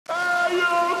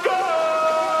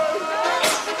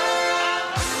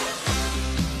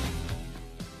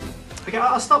Okay,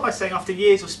 I'll start by saying, after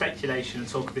years of speculation and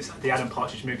talk of the Alan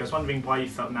Partridge movie, I was wondering why you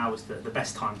felt now was the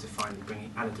best time to finally bring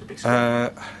Alan to the big screen.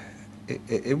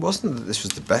 It wasn't that this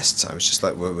was the best time. It's just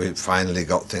like we finally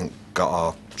got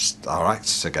our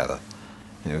acts together.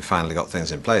 You know, we finally got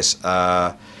things in place.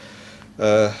 So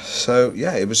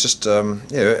yeah, it was just you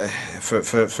know,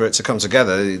 for it to come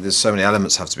together, there's so many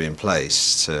elements have to be in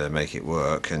place to make it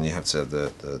work, and you have to have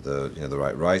the you know, the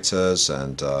right writers,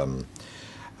 and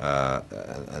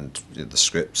the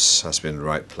scripts has to be in the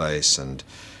right place, and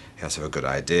you have to have a good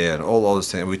idea, and all those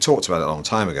things. We talked about it a long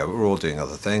time ago, but we're all doing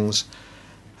other things.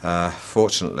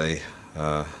 Fortunately,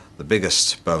 the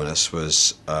biggest bonus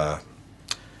was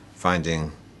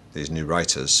finding these new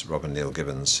writers, Rob and Neil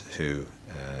Gibbons, who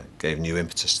gave new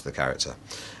impetus to the character.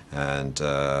 And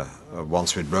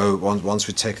once we'd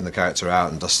taken the character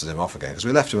out and dusted him off again, because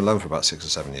we left him alone for about 6 or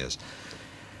 7 years.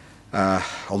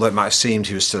 Although it might have seemed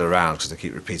he was still around because they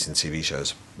keep repeating TV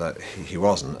shows, but he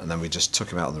wasn't. And then we just took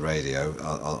him out on the radio,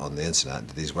 on the internet,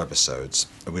 did these webisodes,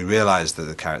 and we realised that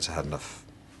the character had enough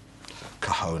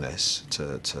cojones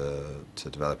to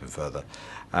develop him further.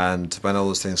 And when all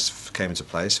those things came into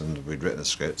place and we'd written a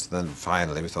script, then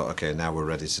finally we thought, okay, now we're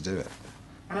ready to do it.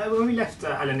 And when we left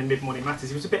Alan in Mid-Morning Matters,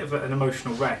 he was a bit of an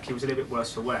emotional wreck. He was a little bit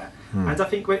worse for wear. And I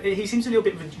think he seems a little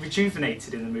bit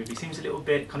rejuvenated in the movie. He seems a little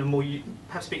bit kind of more,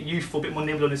 perhaps a bit youthful, a bit more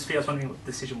nimble on his feet. I was wondering what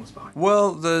the decision was behind.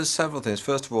 Well, there's several things.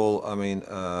 First of all, I mean,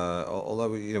 although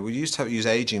we used to use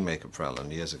aging makeup for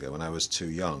Alan years ago when I was too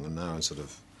young, and now I'm sort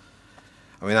of,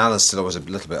 I mean, Alan's still always a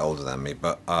little bit older than me,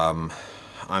 but I'm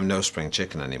no spring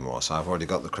chicken anymore, so I've already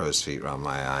got the crow's feet around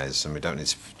my eyes, and we don't need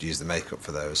to use the makeup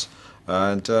for those.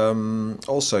 And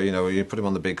also, you know, when you put him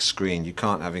on the big screen, you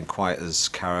can't have him quite as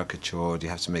caricatured. You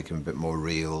have to make him a bit more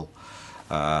real,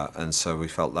 and so we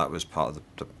felt that was part of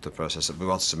the process that we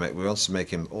wanted to make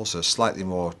him also slightly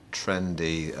more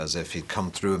trendy, as if he'd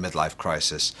come through a midlife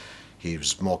crisis. He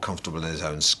was more comfortable in his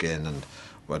own skin, and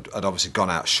had obviously gone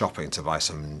out shopping to buy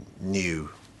some new,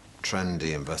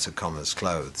 trendy, inverted commas,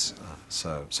 clothes.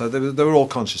 So they were all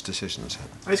conscious decisions.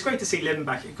 And it's great to see Lynn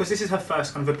back, because this is her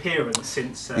first kind of appearance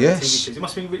since yes. TV shows. It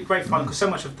must be really great fun, because so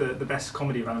much of the best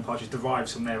comedy of Alan Partridge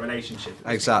derives from their relationship.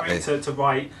 Exactly. Great to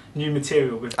write new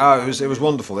material with. Oh, it was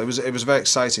wonderful. It was very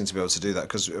exciting to be able to do that,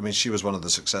 because I mean, she was one of the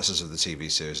successes of the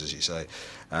TV series, as you say,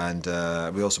 and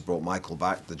we also brought Michael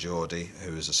back, the Geordie,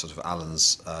 who is a sort of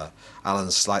Alan's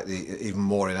slightly even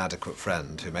more inadequate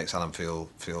friend, who makes Alan feel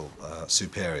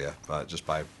superior just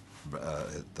by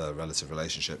the relative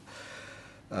relationship.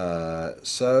 But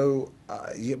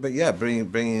yeah,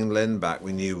 bringing Lynn back,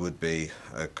 we knew would be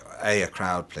a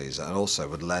crowd pleaser, and also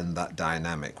would lend that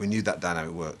dynamic. We knew that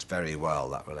dynamic worked very well,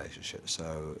 that relationship.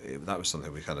 So that was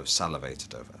something we kind of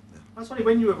salivated over. Yeah. I was wondering,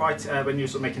 when you were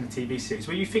sort of making the TV series,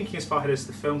 were you thinking as far ahead as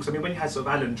the film? Because I mean, when you had sort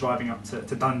of Alan driving up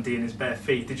to Dundee in his bare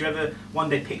feet, did you ever one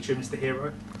day picture him as the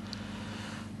hero?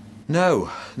 No,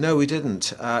 we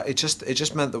didn't. It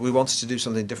just meant that we wanted to do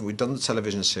something different. We'd done the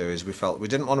television series. We felt we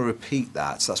didn't want to repeat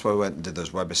that. So that's why we went and did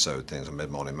those webisode things on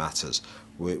Mid-Morning Matters.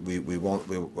 And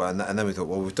then we thought,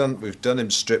 well, we've done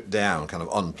him stripped down, kind of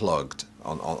unplugged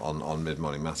on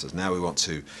Mid-Morning Matters. Now we want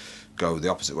to go the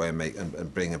opposite way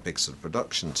and bring a big sort of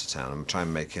production to town and try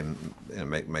and make him, you know,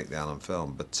 make the Alan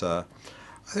film. But I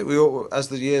think as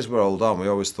the years rolled on, we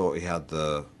always thought he had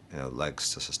the, you know,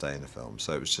 legs to sustain a film.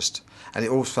 So it was just, and it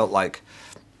always felt like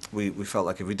we felt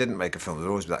like if we didn't make a film, there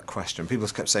would always be that question. People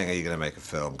kept saying, "Are you going to make a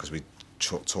film?" Because we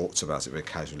talked about it very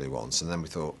casually once, and then we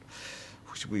thought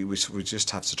we just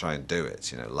have to try and do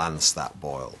it. You know, lance that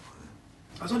boil.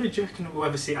 I was wondering, do you reckon we'll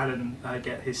ever see Alan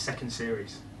get his second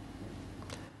series?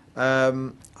 I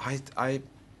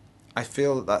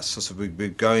feel that that's sort of we're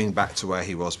going back to where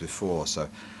he was before. So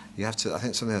you have to. I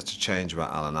think something has to change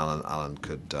about Alan. Alan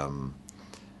could.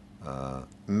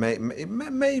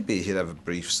 Maybe he'd have a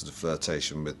brief sort of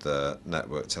flirtation with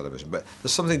network television, but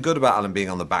there's something good about Alan being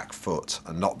on the back foot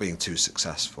and not being too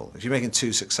successful. If you're making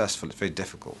too successful, it's very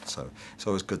difficult. So it's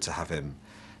always good to have him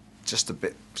just a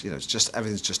bit, you know, it's just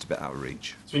everything's just a bit out of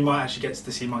reach. So we might actually get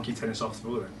to see Monkey Tennis after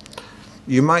all then?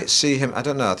 You might see him, I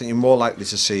don't know, I think you're more likely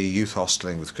to see Youth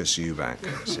Hosteling with Chris Eubank.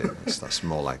 That's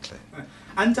more likely.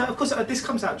 And of course, this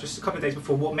comes out just a couple of days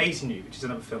before What Amazing You, which is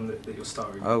another film that you're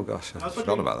starring in. Oh gosh, I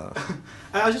forgot about that.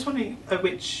 I was just wondering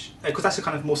which, because that's a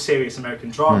kind of more serious American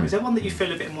drama. Is there one that you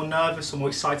feel a bit more nervous or more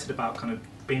excited about, kind of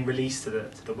being released to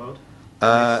the world?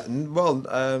 No,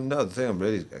 the thing I'm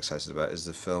really excited about is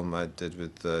the film I did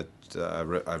with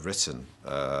I've written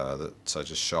that I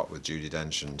just shot with Judi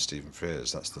Dench and Stephen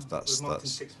Frears.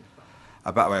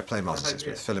 About where I play Miles and Okay,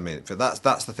 Sixpence, yeah. filling me in. That's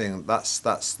the thing. That's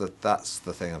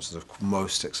the thing I'm sort of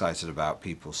most excited about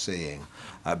people seeing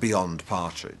beyond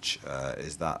Partridge.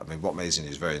 Is that, I mean, What Amazing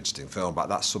is a very interesting film, but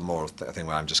that's some more a thing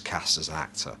where I'm just cast as an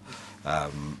actor. I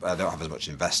don't have as much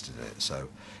invested in it, so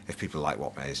if people like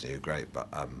What Amazing, great, but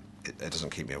it doesn't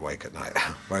keep me awake at night,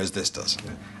 whereas this does.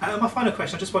 My final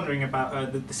question, I'm just wondering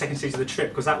about the second season of The Trip,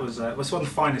 because that was one of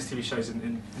the finest TV shows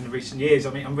in the recent years.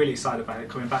 I mean, I'm really excited about it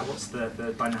coming back. What's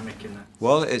the dynamic in that?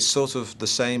 Well, it's sort of the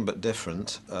same but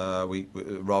different.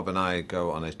 Rob and I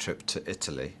go on a trip to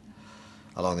Italy,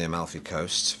 along the Amalfi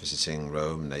Coast, visiting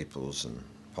Rome, Naples and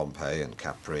Pompeii and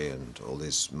Capri and all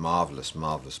these marvellous,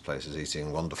 marvellous places,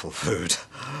 eating wonderful food,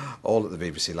 all at the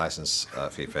BBC licence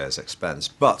fee fare's expense.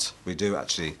 But we do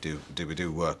actually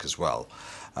do work as well,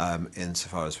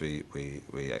 insofar as we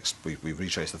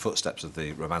retrace the footsteps of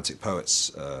the Romantic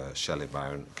poets, Shelley,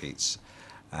 Byron, Keats,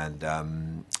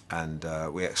 and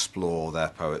we explore their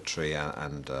poetry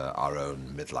and our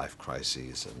own midlife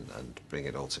crises and bring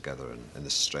it all together in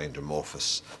this strange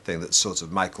amorphous thing that sort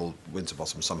of Michael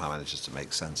Winterbottom somehow manages to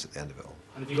make sense at the end of it all.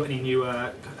 And have you got any new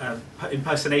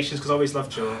impersonations? Because I always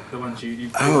loved the ones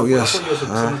you Oh, yes. I thought yours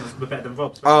some of them were better than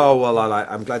Rob's. Oh, well,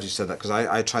 I'm glad you said that, because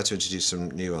I tried to introduce some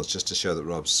new ones just to show that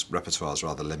Rob's repertoire is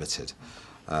rather limited.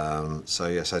 So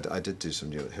yes, I did do some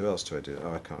new. Who else do I do?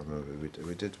 Oh, I can't remember.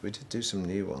 We did do some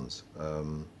new ones.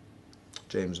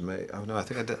 James May. Oh no, I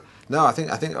think I did. No, I think.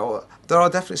 Oh, there are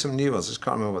definitely some new ones. I just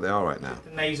can't remember what they are right now.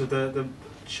 The nasal, the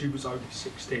she was only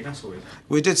 16. That's all.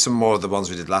 We did some more of the ones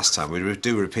we did last time. We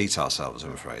do repeat ourselves,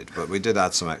 I'm afraid, but we did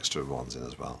add some extra ones in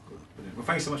as well. Brilliant. Well,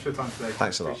 thanks so much for your time today.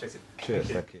 Thanks a lot. Appreciate it. Cheers.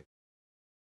 Thank you.